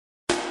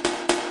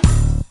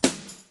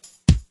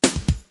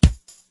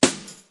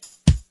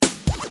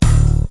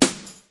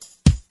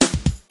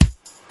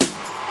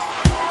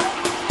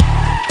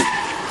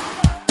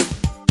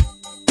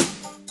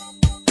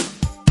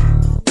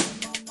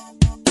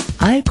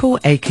ALCO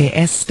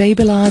AKS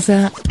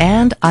stabilizer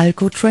and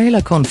ALCO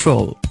trailer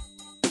control.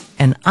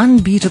 An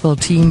unbeatable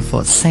team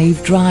for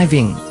safe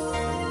driving.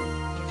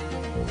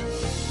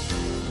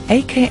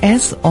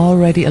 AKS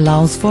already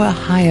allows for a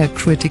higher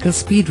critical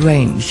speed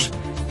range.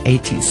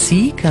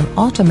 ATC can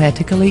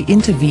automatically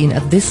intervene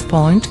at this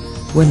point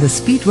when the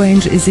speed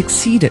range is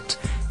exceeded,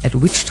 at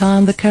which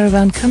time the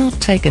caravan cannot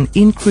take an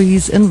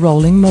increase in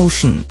rolling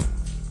motion.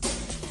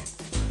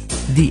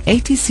 The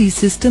ATC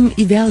system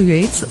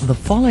evaluates the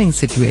following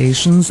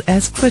situations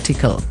as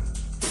critical: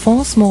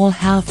 4 small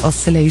half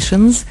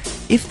oscillations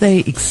if they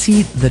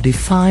exceed the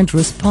defined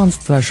response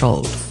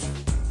threshold,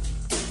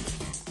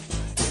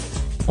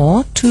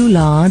 or 2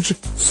 large,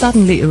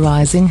 suddenly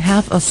arising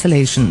half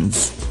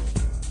oscillations.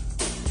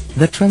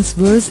 The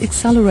transverse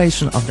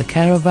acceleration of the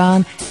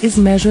caravan is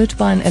measured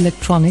by an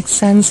electronic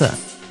sensor,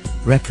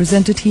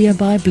 represented here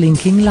by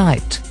blinking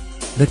light.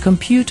 The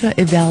computer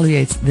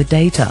evaluates the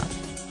data.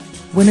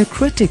 When a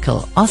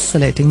critical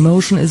oscillating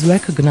motion is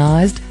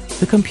recognized,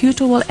 the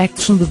computer will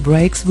action the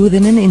brakes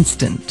within an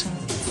instant.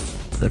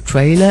 The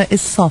trailer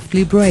is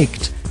softly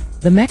braked.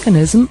 The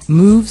mechanism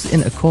moves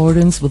in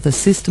accordance with the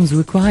system's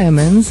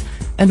requirements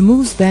and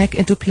moves back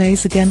into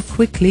place again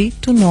quickly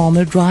to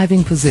normal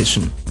driving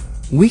position.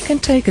 We can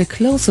take a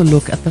closer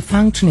look at the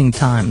functioning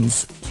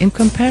times. In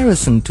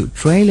comparison to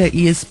trailer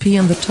ESP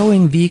in the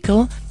towing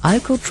vehicle,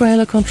 ALCO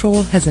trailer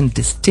control has a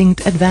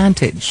distinct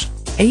advantage.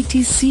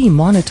 ATC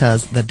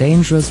monitors the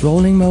dangerous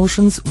rolling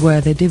motions where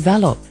they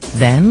develop.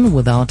 Then,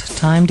 without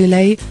time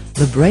delay,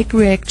 the brake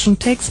reaction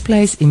takes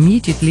place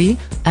immediately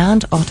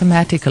and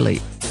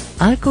automatically.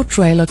 ALCO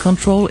trailer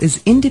control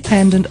is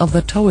independent of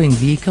the towing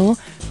vehicle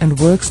and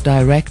works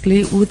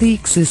directly with the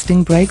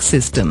existing brake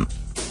system.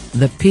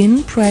 The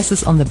pin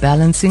presses on the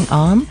balancing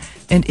arm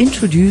and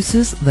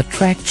introduces the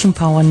traction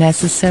power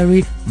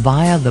necessary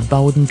via the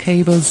Bowden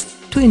cables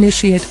to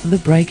initiate the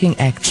braking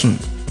action.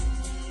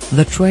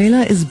 The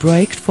trailer is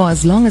braked for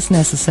as long as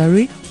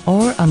necessary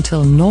or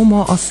until no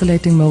more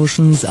oscillating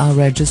motions are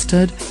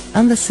registered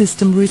and the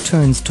system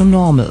returns to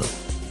normal.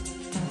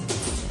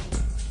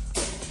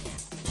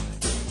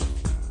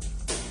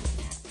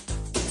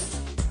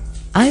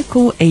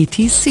 ALCO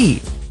ATC,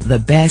 the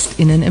best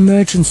in an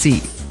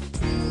emergency.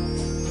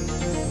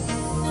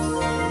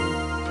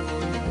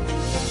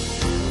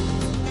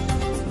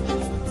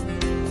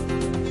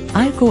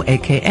 ALCO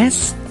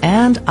AKS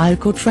and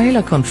ALCO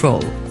trailer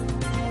control.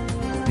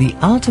 The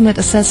ultimate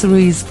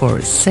accessories for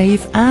a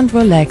safe and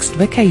relaxed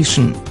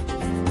vacation.